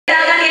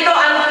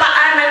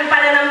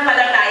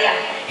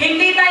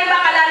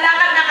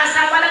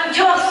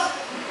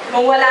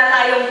kung wala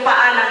tayong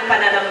paa ng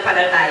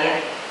pananampalataya.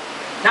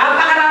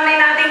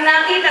 Napakarami nating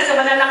nakita sa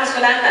banal na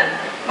kasulatan.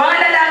 Mga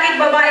lalaki at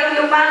babaeng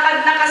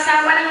lumakad na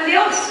kasama ng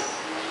Diyos.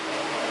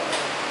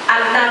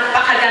 At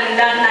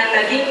napakaganda na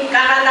naging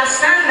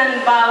karanasan ng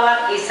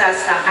bawat isa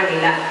sa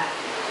kanila.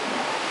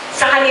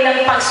 Sa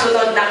kanilang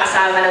pagsunod na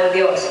kasama ng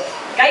Diyos.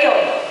 Kayo,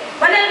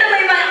 maganda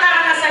may mga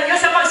karanasan nyo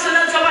sa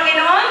pagsunod sa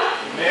Panginoon?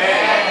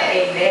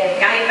 Amen. Amen.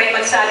 Kahit may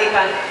magsabi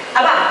pa,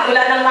 aba,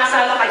 mula nang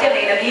masama ka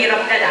dyan,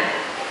 naghihirap ka na.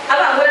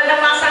 Aba, mula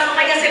nang masama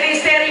ka dyan sa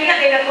ministry niya,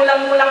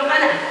 nagkulang-kulang ka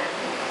na.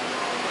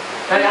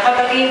 Mga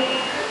kapatid,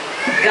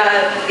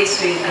 God is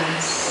with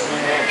us.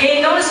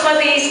 He knows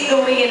what He is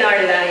doing in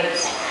our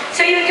lives.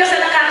 So yung Diyos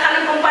na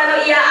nakakalam kung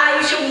paano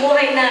iaayos yung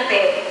buhay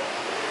natin.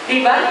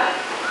 Diba?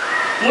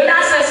 Mula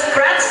sa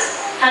scratch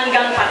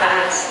hanggang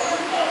pataas.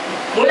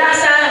 Mula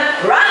sa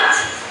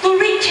rags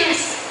to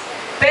riches.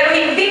 Pero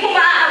hindi mo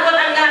maaabot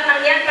ang lahat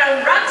ng yan from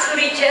rags to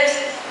riches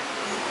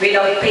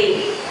without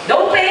pain.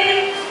 No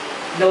pain,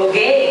 no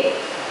gain.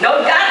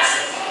 No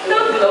guts,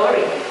 no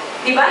glory.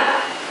 Diba?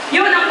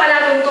 Yun ang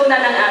palatuntunan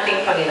ng ating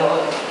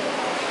Panginoon.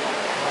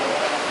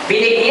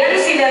 Binigyan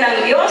sila ng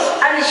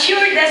Diyos ang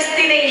sure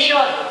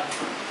destination.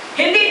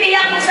 Hindi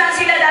tiyak kung saan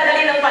sila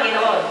dadali ng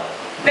Panginoon.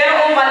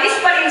 Pero umalis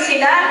pa rin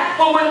sila,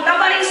 pumunta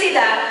pa rin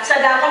sila sa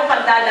dakong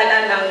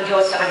pagdadala ng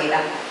Diyos sa kanila.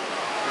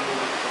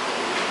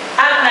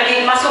 At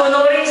naging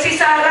masunurin si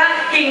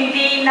Sarah,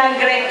 hindi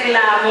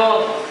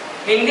nagreklamo.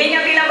 Hindi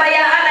niya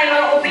pinabayaan ay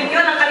mga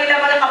opinyon ng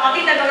kanilang mga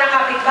kapatid at mga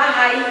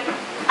kapitbahay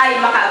ay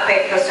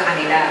makaapekto sa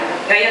kanila.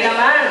 Ngayon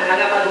naman,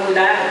 mga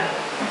magulang,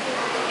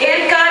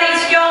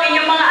 i-encourage nyo ang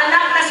inyong mga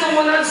anak na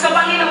sumunod sa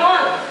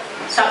Panginoon.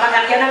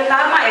 Sapagkat yan ang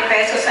tama,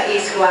 Efesos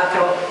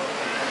 6:4.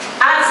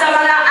 At sa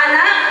mga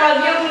anak, huwag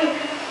yung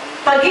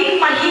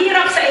paging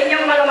mahirap sa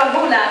inyong mga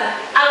magulang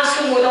ang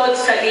sumunod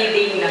sa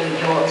leading ng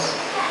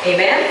Diyos.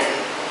 Amen?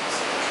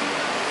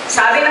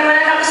 Sabi naman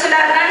ng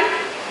kasulatan,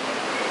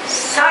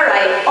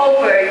 Sarai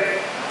offered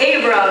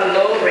Abraham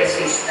no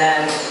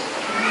resistance.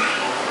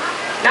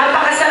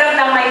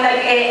 Napakasarap na may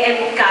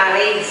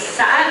nag-e-encourage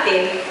sa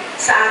atin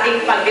sa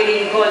ating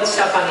paglilingkod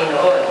sa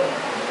Panginoon.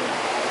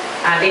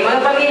 Ating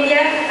mga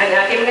pamilya, ang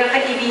ating mga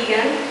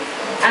kaibigan,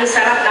 ang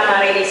sarap na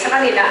marinig sa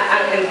kanila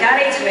ang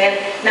encouragement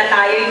na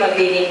tayo'y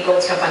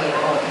maglilingkod sa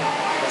Panginoon.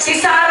 Si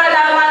Sarah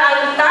lamang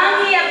ang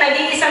tangi at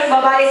nag-iisang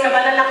babae sa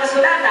banal na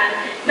kasulatan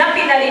na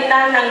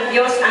pinalitan ng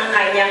Diyos ang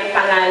kanyang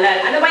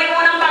pangalan. Ano ba yung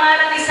unang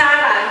pangalan ni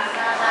Sarah?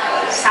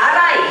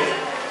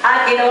 Sarai.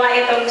 At ginawa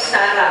itong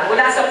Sarah.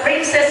 Mula sa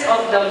princess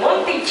of the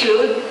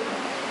multitude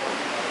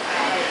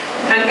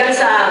hanggang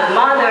sa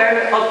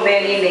mother of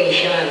many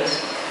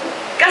nations.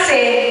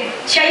 Kasi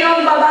siya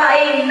yung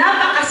babaeng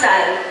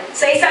napakasal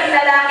sa isang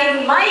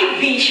lalaking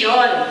may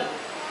vision.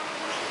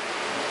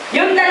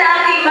 Yung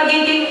lalaking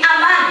magiging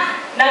ama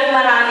ng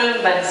maraming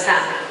bansa.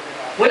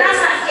 Mula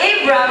sa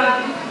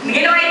Abraham,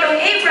 ginawa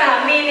itong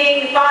Abraham,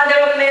 meaning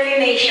father of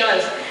many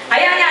nations.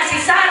 Kaya nga si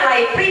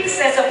Sarai,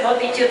 princess of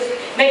multitudes,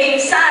 naging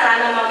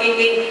Sarah na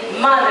magiging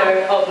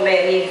mother of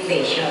many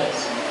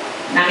nations.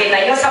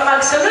 Nakita nyo sa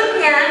pagsunod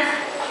niya,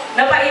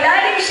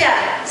 napailalim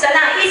siya sa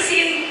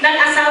naisip ng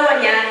asawa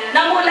niya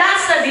na mula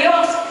sa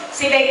Diyos,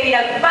 sila'y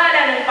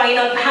pinagpala ng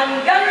Panginoon.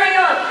 Hanggang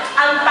ngayon,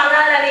 ang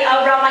pangalan ni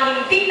Abraham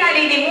hindi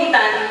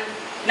nalilimutan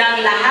ng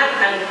lahat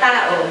ng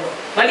tao.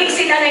 Maging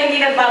sila na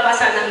hindi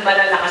nagbabasa ng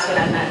banal na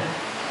kasulatan.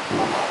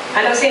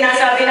 Anong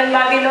sinasabi ng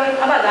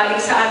Babylon? Aba, galing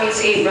sa amin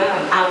si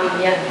Abraham. Amin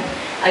yan.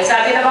 Ang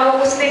sabi ng mga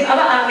Muslim,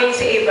 aba, amin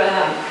si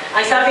Abraham.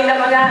 Ang sabi ng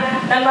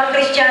mga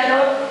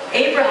Kristiyano,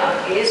 Abraham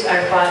is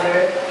our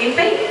father in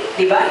faith.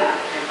 Diba?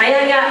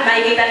 Kaya nga,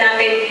 makikita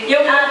natin,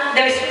 yung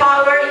there's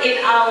power in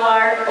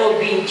our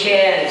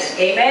obedience.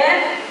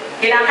 Amen?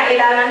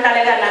 Kinakailangan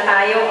talaga na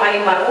tayo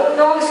ay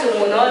marunong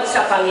sumunod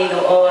sa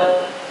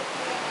Panginoon.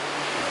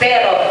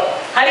 Pero,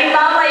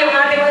 halimbawa yung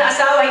ating mga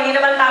asawa, hindi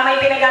naman tama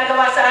yung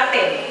pinagagawa sa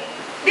atin.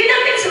 Di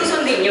natin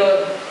susundin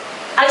yun.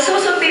 Ang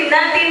susundin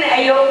natin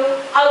ay yung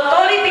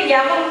authority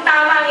niya kung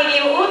tama ang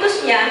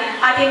iniuutos niya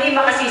at hindi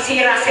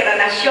makasisira sa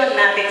relasyon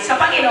natin sa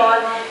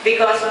Panginoon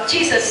because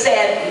Jesus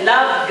said,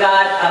 love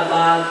God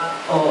above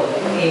all.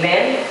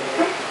 Amen?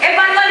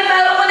 Paano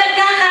halimbawa kung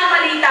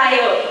nagkakamali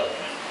tayo?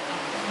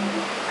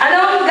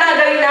 Anong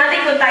gagawin natin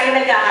kung tayo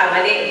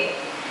nagkakamali?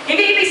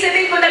 Hindi ibig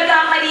sabihin kung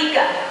nagkamali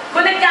ka,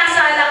 kung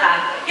nagkasala ka,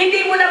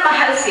 hindi mo na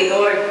mahal si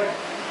Lord.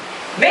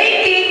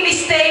 Making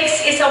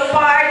mistakes is a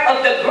part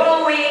of the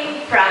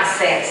growing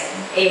process.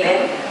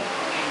 Amen?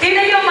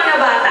 Tingnan niyo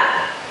mga bata.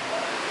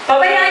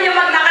 Pabayaan niyo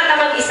maglakad na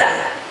mag-isa.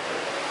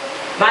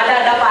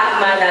 Madadapa at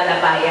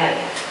madadapa yan.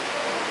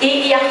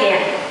 Iiyak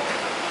yan.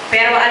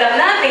 Pero alam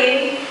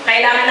natin,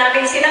 kailangan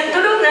natin silang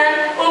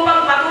tulungan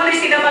upang patuloy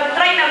sila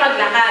mag-try na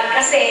maglakad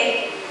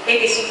kasi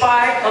it is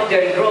part of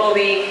their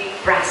growing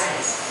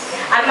process.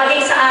 At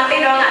maging sa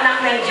atin, mga anak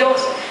ng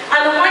Diyos,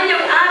 ano man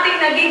yung ating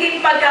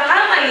nagiging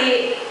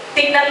pagkakamali,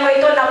 tingnan mo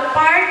ito na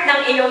part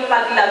ng iyong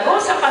paglago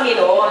sa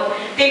Panginoon.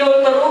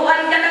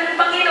 Tinuturuan ka ng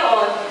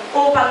Panginoon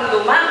upang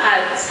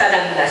lumakad sa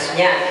landas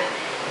niya.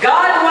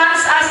 God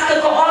wants us to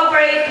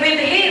cooperate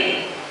with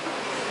Him.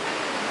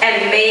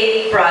 and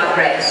make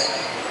progress.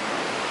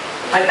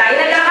 Pag tayo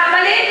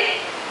nagkakamali,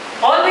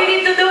 all we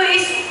need to do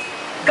is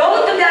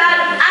go to God,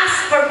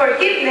 ask for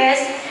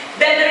forgiveness,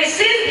 then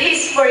receive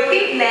His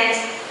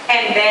forgiveness,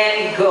 and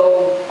then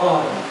go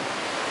on.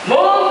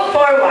 Move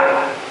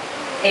forward.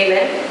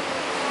 Amen?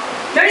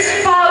 There's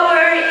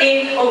power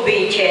in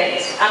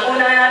obedience. Ang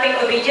una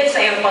nating obedience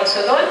ay ang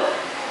pagsunod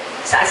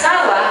sa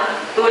asawa,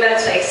 tulad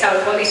sa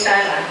example ni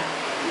Sarah.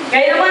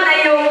 Kaya naman ay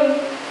yung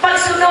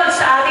pagsunod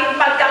sa ating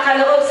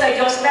pagkakaloob sa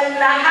Diyos ng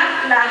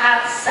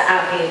lahat-lahat sa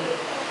atin.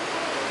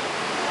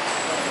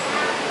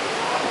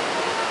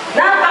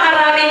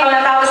 Napakaraming mga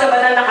tao sa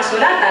banal na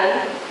kasulatan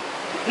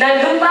na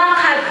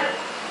lumakad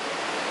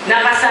na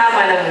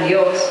kasama ng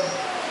Diyos.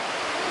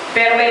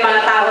 Pero may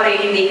mga tao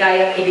rin hindi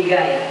kayang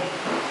ibigay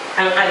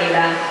ang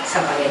kanila sa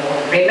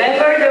Panginoon.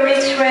 Remember the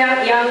rich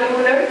young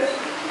ruler?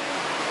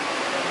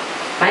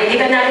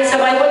 Makikita natin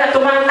sa Bible na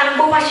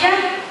tumatakbo pa siya.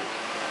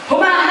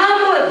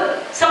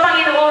 Humahabol sa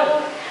Panginoon.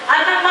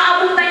 At nang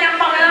maabutan niya ang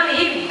Panginoon,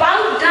 he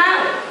bowed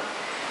down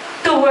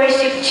to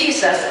worship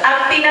Jesus.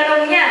 At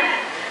tinanong niya,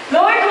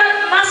 Lord, what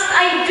must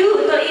I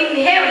do to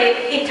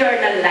inherit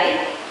eternal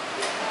life?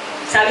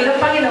 Sabi ng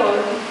Panginoon,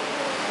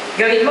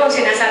 gawin mo ang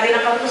sinasabi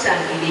ng kautusan.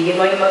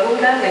 Ibigin mo yung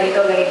magulang,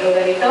 ganito, ganito,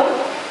 ganito.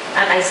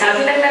 At ang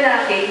sabi ng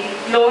lalaki,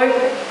 Lord,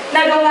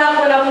 nagawa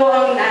ko na po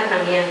ang lahat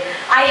ng yan.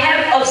 I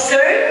have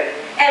observed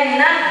and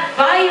not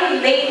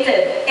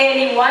violated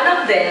any one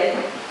of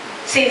them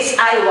since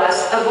I was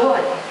a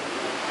boy.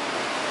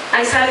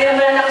 Ang sabi ng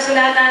banal na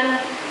kasulatan,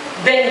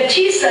 then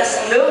Jesus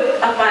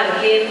looked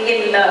upon him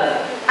in love.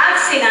 At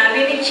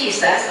sinabi ni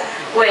Jesus,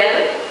 well,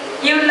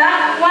 you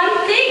lack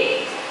one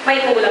thing.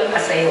 May kulang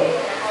pa sa'yo.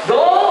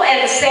 Go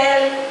and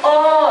sell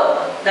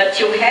all that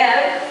you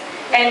have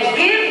and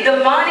give the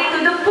money to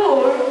the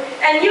poor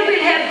and you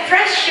will have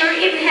treasure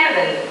in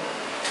heaven.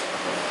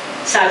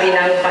 Sabi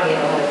ng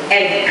Panginoon,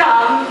 and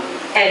come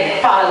and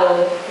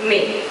follow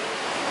me.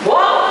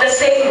 Walk the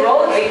same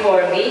road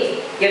before me.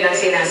 Yun ang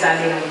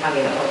sinasabi ng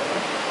Panginoon.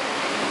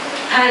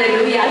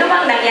 Hallelujah. Ano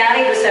bang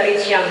nangyari doon sa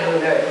rich young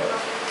ruler?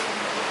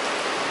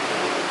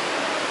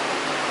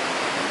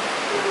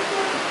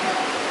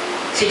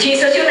 Si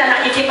Jesus yun na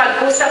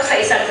nakikipag-usap sa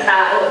isang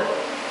tao.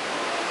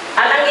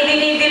 At ang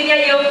idinidin niya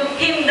yung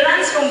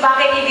hindrance kung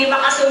bakit hindi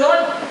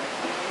makasunod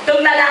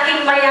itong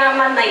lalaking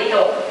mayaman na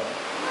ito.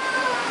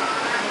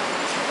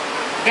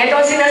 Ito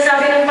ang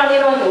sinasabi ng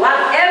Panginoon,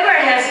 whatever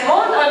has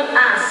hold on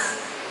us,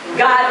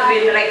 God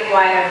will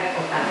require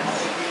of us.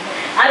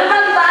 Ano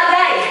bang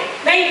bagay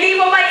na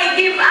hindi mo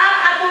mai-give up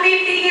at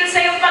pumitigil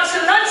sa iyong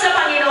pagsunod sa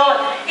Panginoon,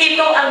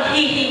 ito ang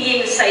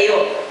hihingin sa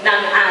iyo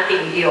ng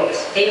ating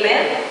Diyos.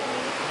 Amen?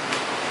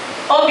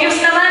 Obvious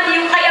naman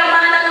yung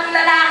kayamanan ng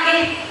lalaki.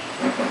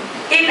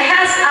 It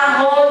has a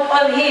hold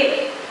on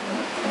him.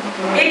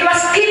 It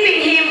was keeping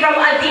him from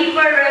a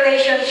deeper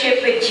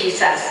relationship with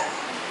Jesus.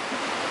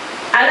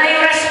 Ano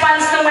yung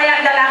response ng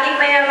lalaking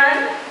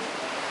mayaman?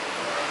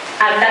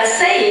 At that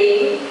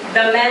saying,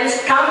 the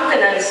man's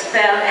countenance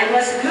fell and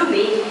was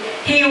gloomy.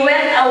 He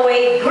went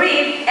away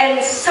grieved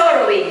and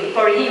sorrowing,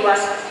 for he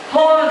was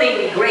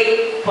holding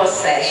great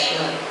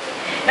possession.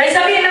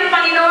 Naisabihin ng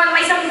Panginoon,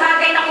 may isang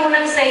bagay na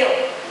kulang sa iyo.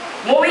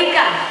 Muwi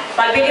ka,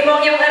 pagbili mo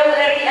ang iyong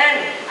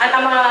ari-arian, at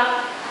ang mga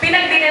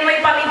pinagbili mo,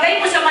 ipamigay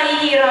mo sa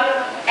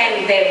mahihirap,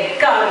 and then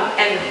come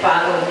and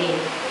follow me.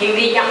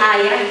 Hindi niya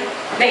kaya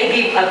na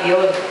i-give up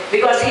yun,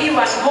 because he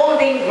was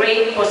holding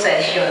great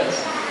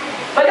possessions.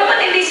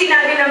 Bagamat hindi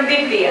sinabi ng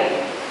Biblia,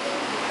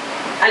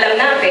 alam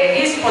natin,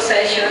 his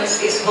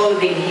possessions is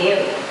holding him.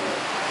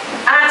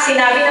 At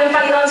sinabi ng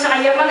Panginoon sa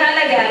kanyang mga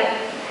alagad,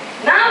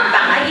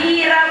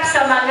 napakahirap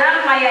sa mga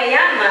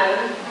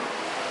mayayaman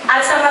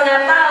at sa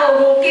mga tao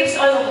who keeps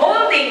on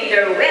holding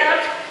their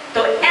wealth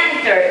to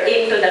enter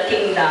into the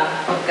kingdom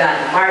of God.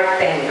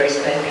 Mark 10, verse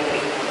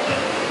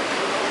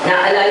 23.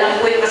 Naalala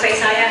ko yung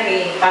kasaysayan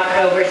ni Pat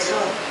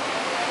Robertson.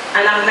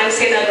 Anak ng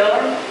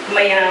senador,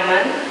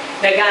 mayaman,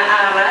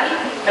 nag-aaral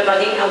na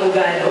maging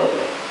abogado,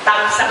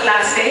 top sa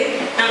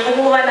klase, nang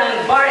kumuha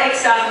ng bar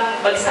exam,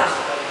 bagsak.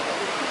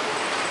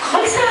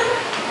 Bagsak!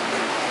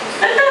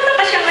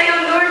 Nagtataka siya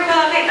ngayon, Lord,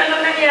 bakit?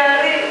 Ano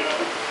nangyari?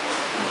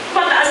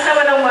 Mataas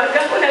naman ang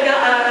marka kung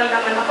nag-aaral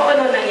naman ako,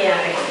 ano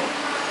nangyari?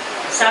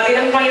 Sabi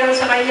ng Panginoon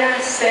sa kanya,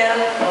 sell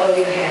all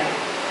you have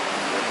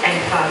and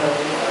follow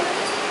me.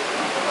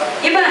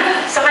 Iba,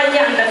 sa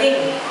kanya ang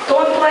dating.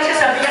 Tuwan-tuwa siya,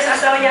 sabi niya sa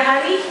asawa niya,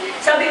 honey,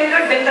 sabi ni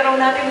Lord, benta raw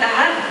natin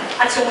lahat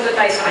at sumunod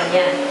tayo sa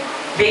kanya.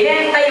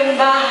 Binenta yung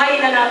bahay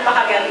na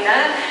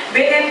napakaganda,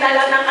 binenta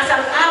lang ng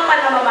kasangkapan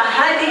na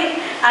mamahalin,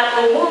 at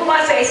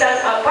umupa sa isang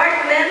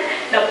apartment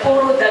na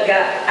puro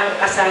daga ang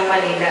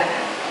kasama nila.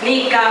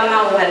 Ni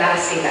kama wala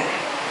sila.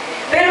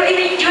 Pero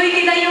in-enjoy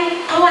nila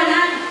yung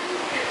kawalan.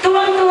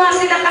 Tuwang-tuwa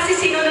sila kasi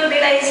sinunod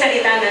nila yung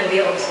salita ng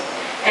Diyos.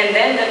 And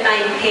then the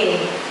time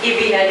came,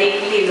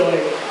 ibinalik ni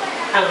Lord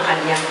ang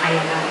kanyang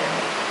kayamanan.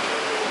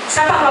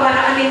 Sa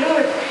pamamaraan ni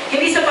Lord,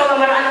 hindi sa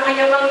pamamaraan ng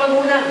kanyang mga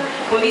magulang,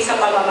 kundi sa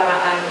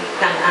pamamaraan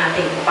ng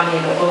ating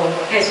Panginoong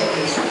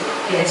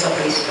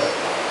Jesucristo.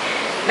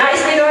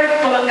 Nais ni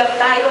Lord, tumanggap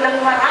tayo ng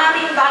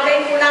maraming bagay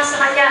mula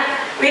sa Kanya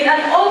with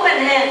an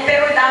open hand,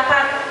 pero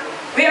dapat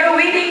we are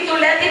willing to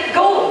let it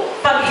go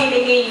pag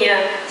hiningi niya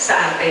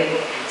sa atin.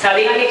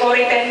 Sabi nga ni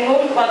Corinthian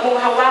mo, huwag mong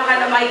hawakan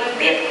na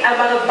mahigpit ang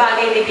mga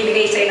bagay na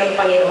binigay sa iyo ng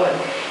Panginoon.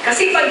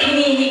 Kasi pag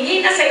hinihingi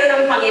na sa iyo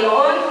ng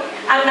Panginoon,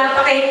 ang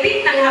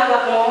napakahigpit ng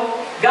hawak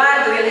mo, God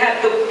will have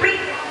to prick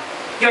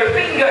your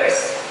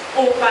fingers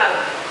upang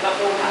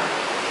makuha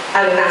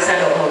ang nasa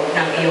loob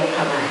ng iyong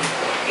kamay.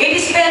 It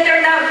is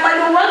better na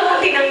maluwag mo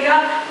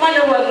tinanggap,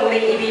 maluwag mo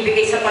rin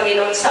ibibigay sa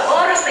Panginoon sa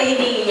oras na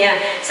hiningi niya.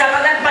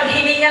 Sapagat pag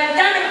hiningan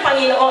ka ng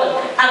Panginoon,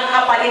 ang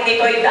kapalit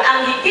nito ay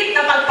daang higit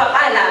na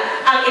pagpapala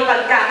ang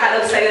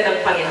ipagkakalob sa iyo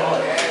ng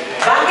Panginoon.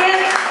 Bakit?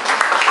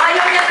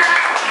 Ayaw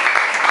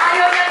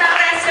niya na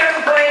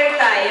reservoir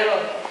tayo.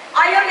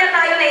 Ayaw niya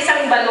tayo na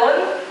isang balon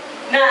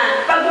na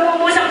pag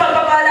bumubus ang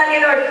pagpapala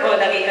ni Lord,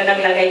 lagay ka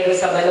ng lagay doon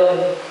sa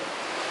balon.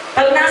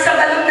 Pag nasa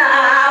balon na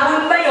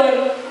aahon ba yun?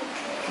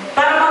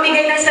 Para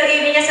mamigay ng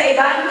sarili niya sa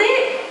iba?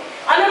 Hindi.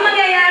 Anong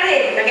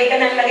mangyayari? Lagay ka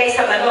ng lagay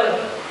sa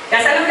balon.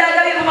 Kasi anong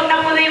gagawin mo pag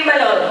napuno yung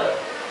balon?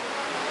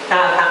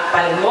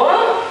 Tatakpan mo,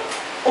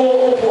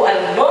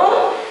 uupuan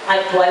mo,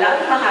 at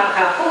walang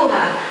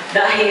makakakuha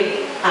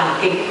dahil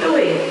akin ito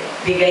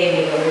bigay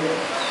ni Lord.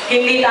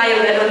 Hindi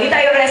tayo gano'n. Hindi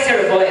tayo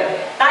reservoir.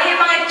 Tayo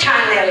mga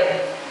channel.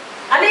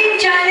 Ano yung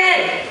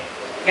channel?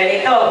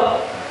 Ganito.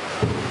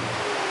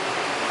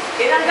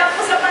 Tinanggap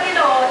mo sa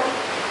Panginoon,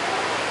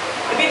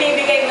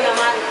 ibinibigay mo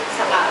naman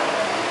sa tao.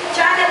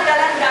 Channel ka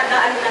lang,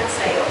 dadaan lang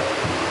sa'yo.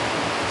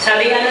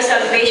 Sabi nga ng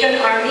Salvation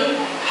Army,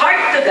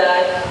 heart to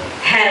God,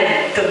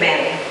 hand to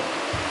man.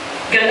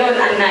 Ganon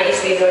ang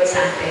nais ni Lord sa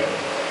atin.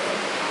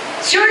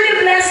 Surely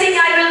blessing,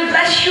 I will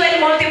bless you,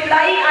 and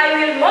multiplying, I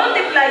will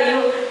multiply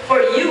you for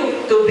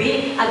you to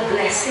be a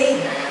blessing.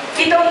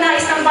 Ito ang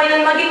nais ng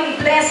Panginoon, maging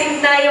blessing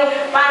tayo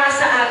para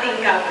sa ating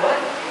kapwa.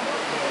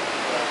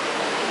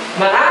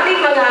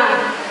 Maraming mga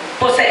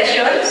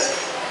possessions,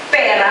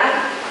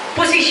 pera,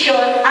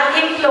 posisyon, at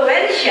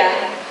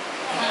impluensya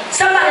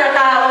sa mga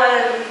tao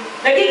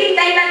nagiging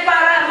dahilan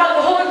para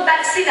mag-hold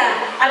back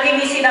sila at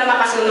hindi sila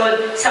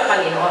makasunod sa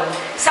Panginoon.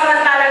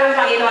 Samantalang ang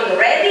Panginoon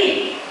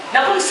ready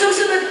na kung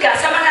susunod ka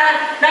sa mga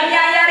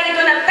nangyayari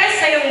ito na test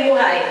sa iyong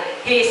buhay,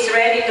 He is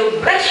ready to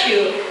bless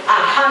you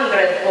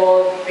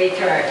 100-fold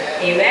return.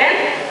 Amen?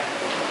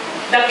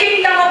 The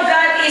kingdom of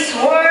God is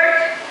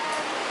worth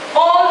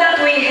all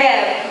that we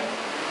have.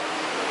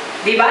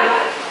 Diba?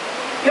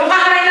 Yung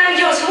kaharian ng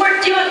Diyos, worth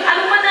yun.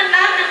 Ano man ang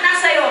lahat ng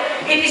nasa iyo,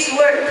 it is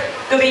worth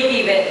to be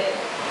given.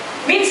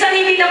 Minsan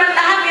hindi naman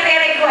lahat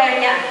nire-require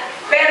niya,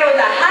 pero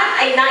lahat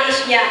ay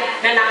nais niya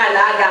na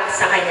nakalagak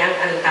sa kanyang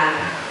altar.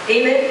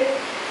 Amen?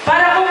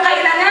 Para kung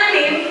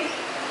kailanganin,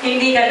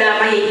 hindi ka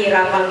na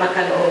mahihirapang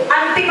magkaloob.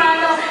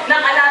 Antimano,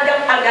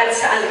 nakalagak agad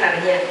sa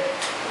altar niya.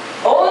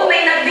 All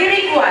may not be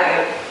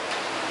required,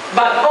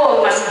 but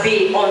all must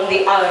be on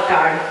the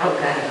altar of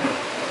God.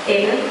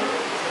 Amen?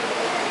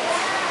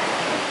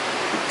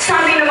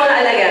 Sabi ng mga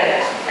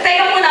alagad,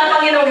 teka muna,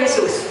 Panginoong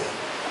Jesus.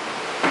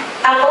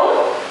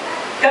 Ako,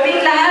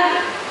 kaming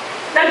lahat,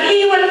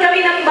 nag-iwan kami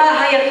ng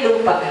bahay at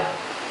lupa.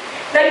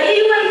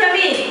 Nag-iwan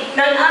kami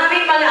ng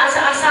aming mga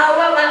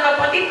asawa, mga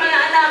kapatid, mga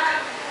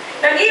anak.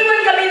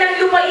 Nag-iwan kami ng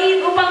lupain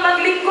upang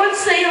maglingkod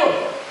sa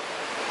iyo.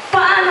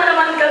 Paano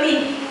naman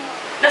kami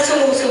na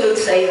sumusunod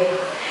sa iyo?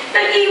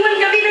 Nag-iwan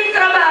kami ng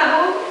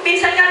trabaho.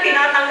 Minsan nga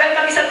tinatanggal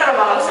kami sa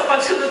trabaho sa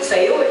pagsunod sa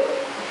iyo.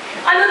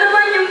 Ano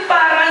naman yung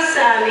para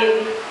sa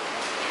amin?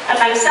 At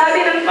ang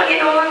sabi ng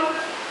Panginoon,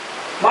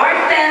 Mark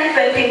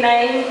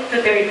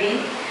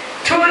 10:29-30,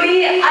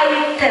 truly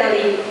I tell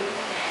you,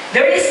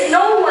 there is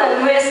no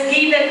one who has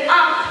given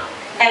up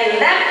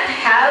and left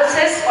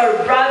houses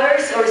or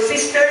brothers or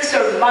sisters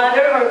or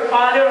mother or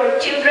father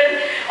or children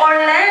or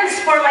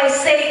lands for my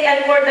sake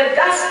and for the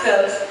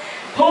gospel's,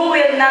 who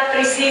will not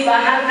receive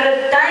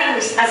 100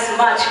 times as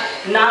much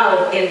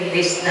now in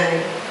this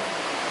time.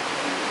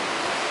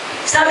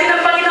 Sabi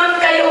ng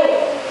Panginoon, kayo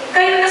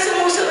na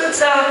sumusunod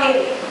sa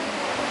akin.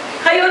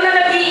 Kayo na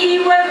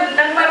nag-iiwan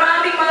ng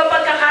maraming mga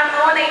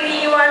pagkakataon na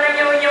iniiwanan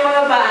niyo yung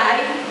mga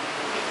bahay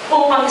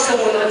upang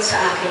sumunod sa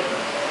akin.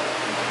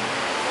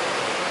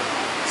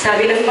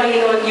 Sabi ng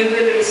Panginoon, you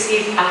will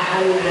receive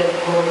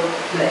 100-fold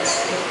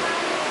blessing.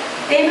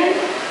 Amen?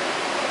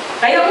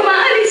 Kayo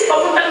umaalis,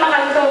 papuntang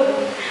makantog.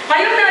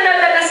 Kayo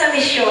nadadala sa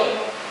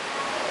misyon.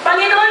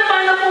 Panginoon,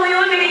 paano po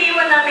yun?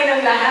 Iniiwan namin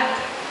ang lahat.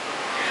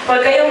 Huwag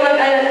kayong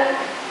mag-alala,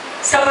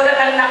 sapagat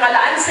ang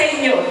nakalaan sa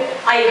inyo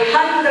ay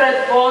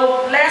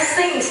 100-fold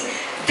blessings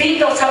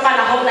dito sa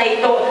panahon na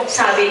ito,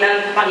 sabi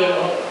ng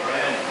Panginoon.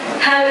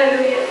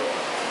 Hallelujah.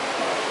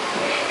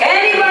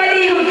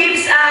 Anybody who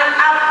gives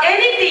up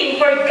anything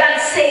for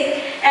God's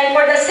sake and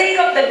for the sake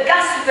of the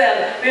gospel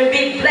will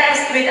be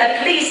blessed with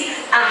at least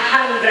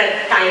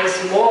 100 times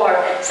more,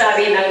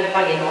 sabi ng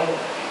Panginoon.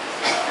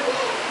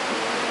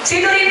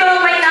 Sino rito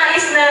may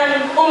nais ng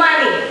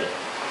umani?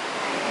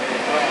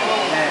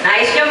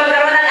 Nais nyo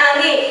magkaroon ng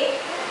ani?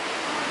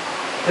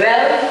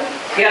 Well,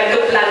 you have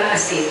to plant a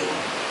seed.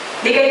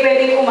 Hindi kayo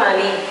pwedeng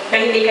umani na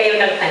hindi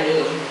kayo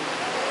nagtanim.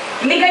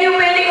 Hindi kayo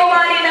pwedeng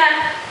umali na,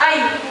 ay,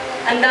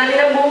 ang dami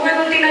ng bunga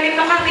nung tinanim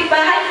ng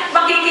kapitbahay,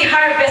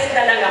 makiki-harvest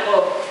na lang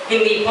ako.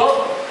 Hindi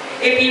po.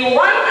 If you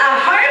want a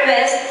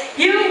harvest,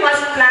 you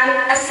must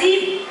plant a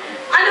seed.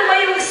 Ano ba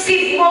yung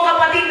seed mo,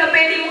 kapatid, na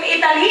pwede mong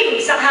itanim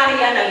sa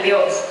kaharian ng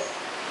Diyos?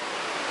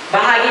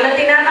 Bahagi ng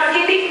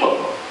tinatangkilik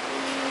mo.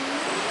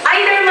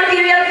 Either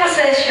material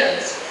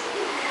possessions,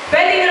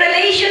 pwedeng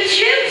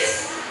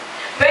relationships,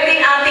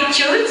 pwedeng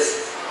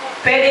attitudes,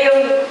 pwede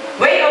yung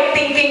way of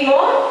thinking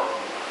mo,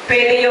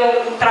 pwede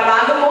yung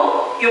trabaho mo,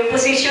 yung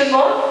position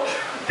mo,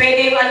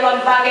 pwede yung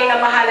anumang bagay na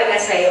mahalaga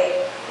sa'yo.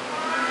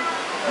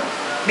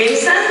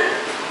 Minsan,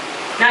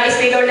 nais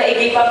ni Lord na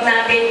i-give up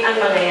natin ang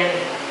mga yan.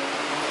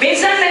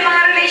 Minsan, may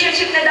mga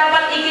relationship na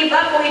dapat i-give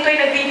up kung ito'y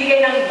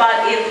nagbibigay ng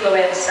bad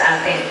influence sa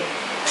atin.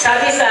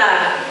 Sabi sa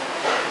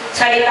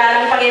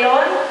salita ng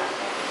Panginoon,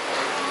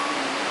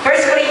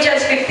 1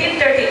 Corinthians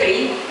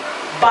 15:33,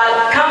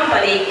 bad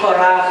company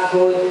corrupt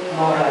good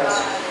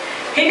morals.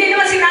 Hindi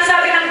naman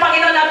sinasabi ng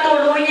Panginoon na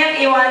tuluyan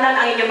iwanan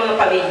ang inyong mga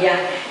pamilya.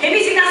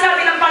 Hindi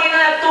sinasabi ng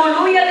Panginoon na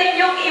tuluyan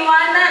ninyong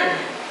iwanan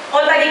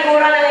o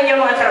talikuran ang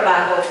inyong mga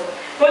trabaho.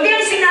 Kundi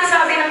ang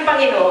sinasabi ng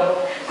Panginoon,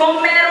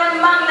 kung meron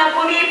mang na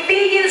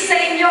pumipigil sa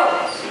inyo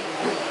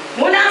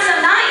mula sa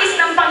nais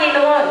ng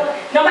Panginoon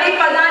na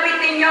maipagamit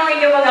ninyo ang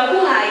inyong mga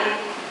buhay,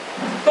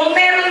 kung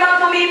meron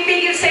mang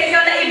pumipigil sa inyo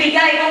na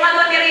ibigay kung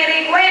ano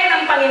nire-require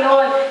ng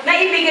Panginoon na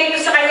ibigay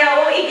nyo sa Kanya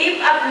o i-give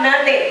up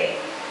natin.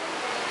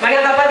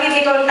 Mga kapatid,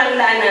 ito ang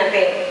tandaan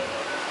natin.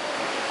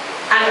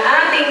 Ang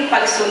ating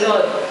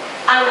pagsunod,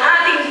 ang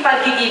ating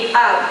pag-give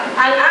up,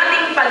 ang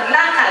ating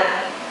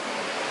paglakad,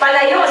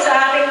 palayo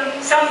sa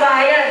ating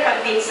sambahayan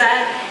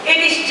pagminsan,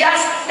 it is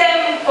just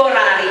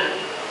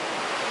temporary.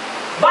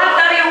 But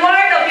the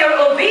reward of your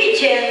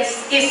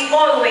obedience is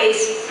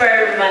always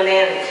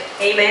permanent.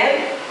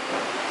 Amen?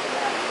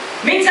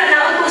 Minsan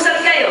nautusan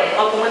kayo,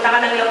 o pumunta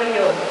ka ng La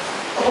Union,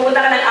 o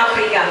pumunta ka ng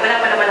Africa, wala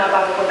pa naman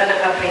napapupunta ng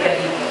Africa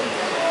dito.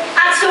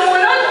 At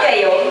sumunod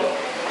kayo,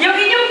 yung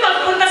inyong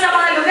pagpunta sa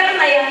mga lugar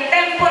na yan,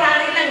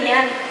 temporary lang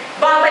yan.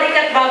 Babalik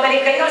at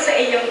babalik kayo sa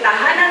inyong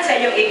tahanan, sa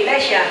inyong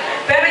iglesia.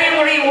 Pero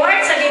yung reward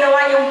sa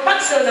ginawa yung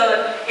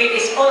pagsunod, it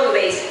is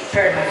always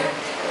permanent.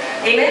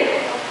 Amen?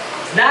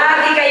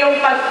 Lagi kayong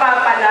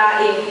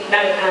pagpapalain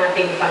ng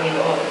ating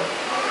Panginoon.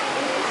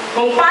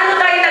 Kung paano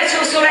tayo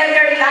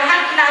nagsusurrender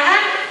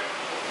lahat-lahat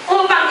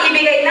upang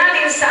ibigay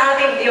natin sa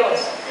ating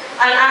Diyos.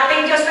 Ang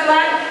ating Diyos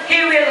naman,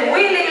 He will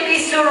willingly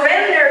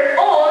surrender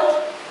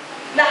all,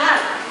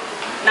 lahat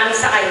ng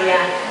sa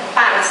Kanya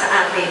para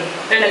sa atin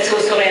na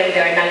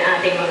nagsusurrender ng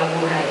ating mga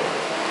buhay.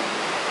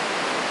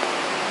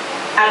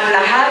 Ang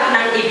lahat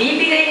ng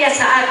ibibigay niya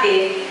sa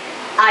atin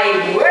ay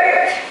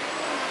worth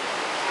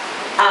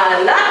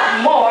a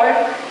lot more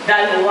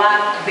than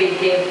what we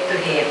give to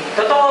Him.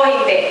 Totoo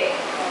hindi?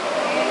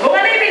 Kung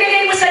ano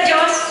ibigay mo sa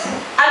Diyos,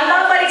 ang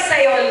babalik sa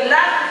iyo,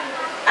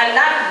 a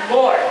lot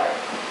more.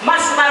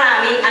 Mas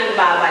marami ang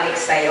babalik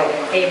sa iyo.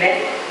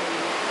 Amen?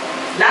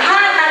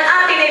 Lahat ng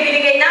atin na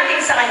ibibigay natin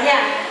sa Kanya,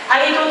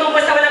 ang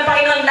itutumbas naman ng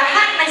Panginoon,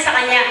 lahat ng sa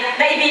Kanya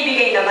na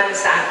ibibigay naman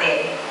sa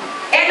atin.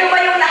 E ano ba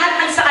yung lahat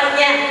ng sa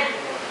Kanya?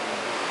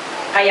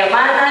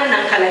 Kayamanan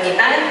ng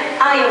kalangitan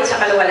ayon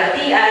sa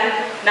kaluwalhatian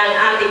ng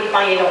ating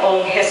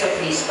Panginoong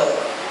Hesukristo.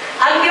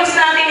 Ang Diyos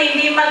natin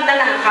hindi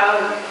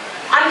magnanakaw.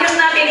 Ang Diyos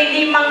natin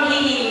hindi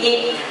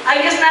manghihingi. Ang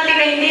Diyos natin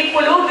na hindi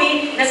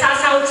pulubi na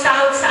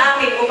sasahod-sahod sa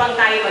atin upang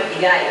tayo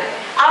magbigay.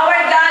 Our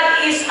God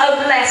is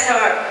a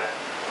blesser.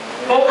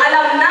 Kung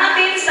alam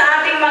natin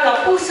sa ating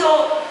mga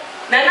puso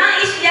na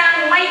nais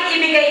niyang may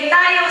ibigay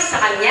tayo sa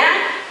Kanya,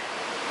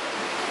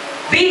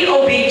 be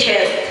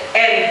obedient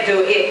and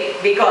do it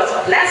because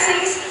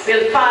blessings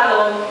will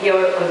follow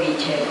your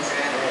obedience.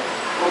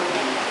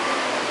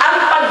 Ang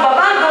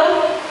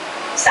pagbabago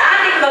sa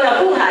ating mga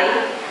buhay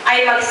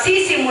ay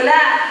magsisimula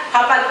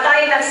kapag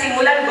tayo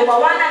nagsimulan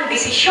gumawa ng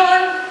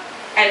desisyon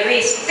and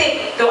we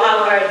stick to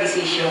our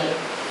decision.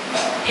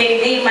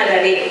 Hindi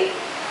madali.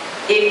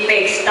 It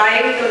takes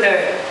time to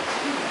learn.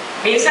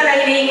 Minsan na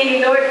hinihingi ni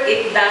Lord,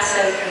 it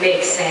doesn't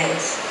make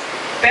sense.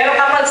 Pero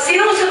kapag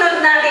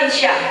sinusunod natin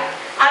siya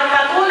at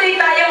patuloy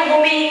tayong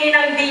humihingi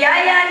ng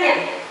biyaya niya,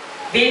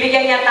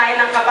 bibigyan niya tayo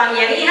ng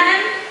kapangyarihan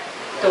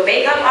to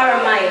make up our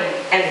mind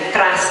and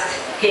trust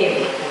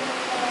Him.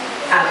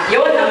 At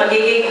yun ang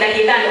magiging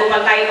dahilan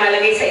upang tayo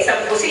malagay sa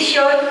isang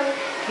posisyon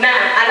na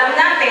alam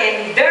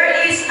natin, there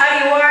is a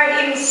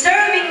reward in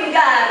serving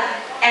God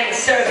and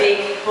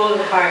serving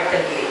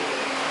wholeheartedly.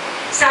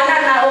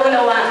 Sana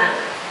naunawaan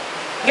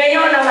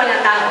ngayon ang mga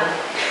tao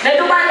na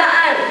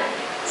dumadaan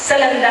sa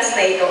landas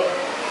na ito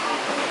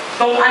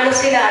kung ano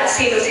sila at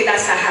sino sila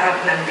sa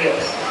harap ng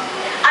Diyos.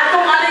 At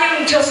kung ano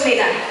yung Diyos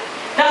nila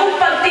na kung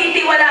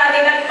pagtitiwalaan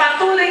nila at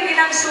patuloy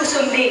nilang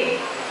susundin,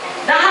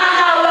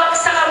 nahahawak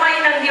sa kamay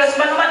ng Diyos,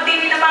 manuwag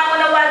din nila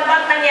maunawaan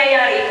ba't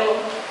nangyayari ito.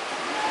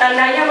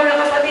 Tandaan niyo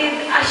mga kapatid,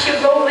 as you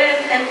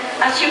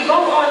go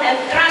on and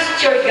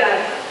trust your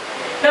God,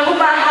 na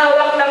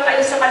humahawak lang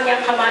kayo sa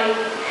kanyang kamay.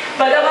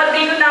 Bagamat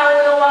di nyo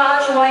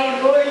naunawaan, why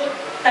Lord?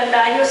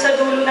 Tandaan nyo sa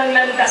dulo ng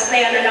landas na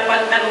yan na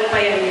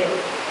napagtagumpayan niyo.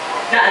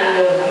 na ang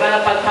mga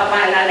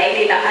pagpapala na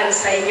inilaan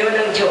sa inyo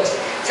ng Diyos,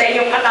 sa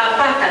inyong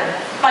katapatan,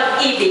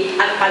 pag-ibig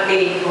at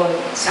paglilingkod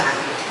sa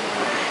amin.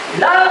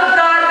 Love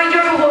God with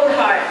your whole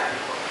heart.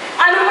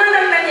 Ano man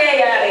ang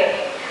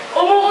nangyayari,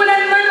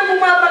 umuulan man o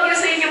bumabagyo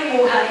sa inyong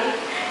buhay,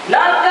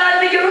 love God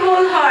with your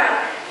whole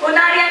heart.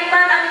 Kunarian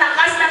man ang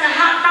lakas ng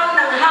hataw,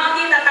 ng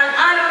hangin at ang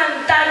alon ng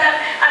dagat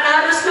at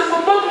halos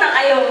lumubog na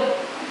kayo,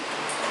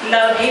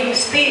 love Him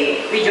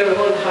still with your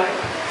whole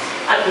heart.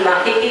 At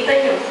makikita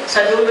nyo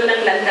sa dulo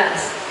ng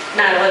landas,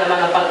 naroon ang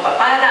mga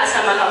pagpapala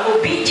sa mga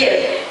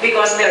obedient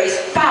because there is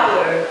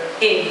power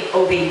in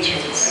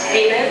obedience.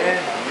 Amen?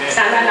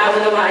 Sana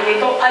naunawaan nyo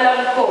ito.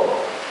 Alam ko,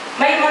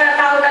 may mga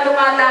tao na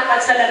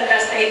lumalakad sa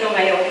landas na ito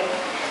ngayon.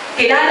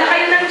 Kilala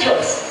kayo ng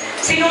Diyos.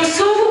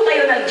 Sinusubok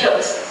kayo ng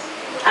Diyos.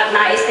 At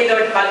nais ni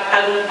Lord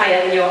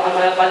pagtagumpayan nyo ang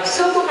mga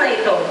pagsubok na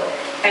ito.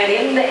 And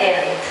in the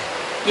end,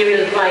 you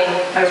will find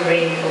a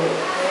rainbow.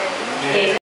 Amen.